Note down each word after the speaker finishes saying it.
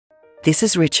This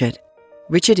is Richard.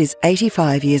 Richard is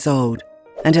 85 years old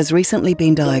and has recently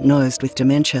been diagnosed with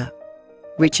dementia.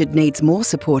 Richard needs more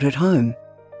support at home.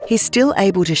 He's still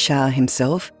able to shower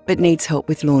himself, but needs help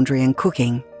with laundry and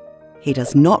cooking. He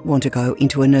does not want to go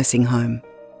into a nursing home.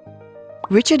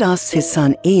 Richard asks his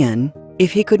son Ian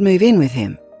if he could move in with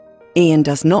him. Ian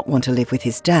does not want to live with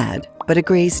his dad, but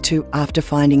agrees to after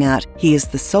finding out he is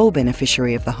the sole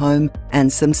beneficiary of the home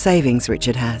and some savings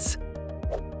Richard has.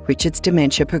 Richard's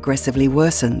dementia progressively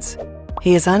worsens.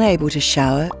 He is unable to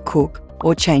shower, cook,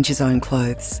 or change his own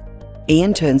clothes.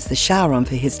 Ian turns the shower on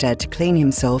for his dad to clean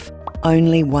himself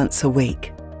only once a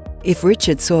week. If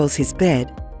Richard soils his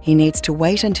bed, he needs to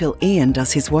wait until Ian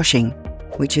does his washing,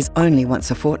 which is only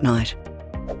once a fortnight.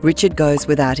 Richard goes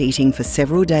without eating for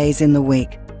several days in the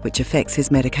week, which affects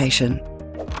his medication.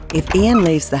 If Ian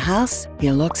leaves the house,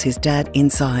 he locks his dad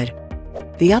inside.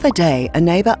 The other day, a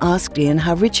neighbour asked Ian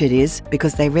how Richard is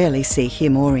because they rarely see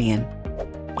him or Ian.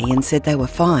 Ian said they were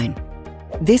fine.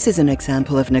 This is an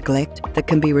example of neglect that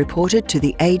can be reported to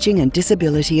the Ageing and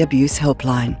Disability Abuse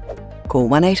Helpline. Call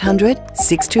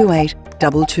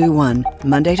 1-800-628-221,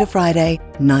 Monday to Friday,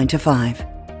 9 to 5.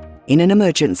 In an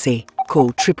emergency,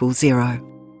 call 000.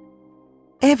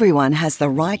 Everyone has the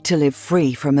right to live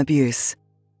free from abuse.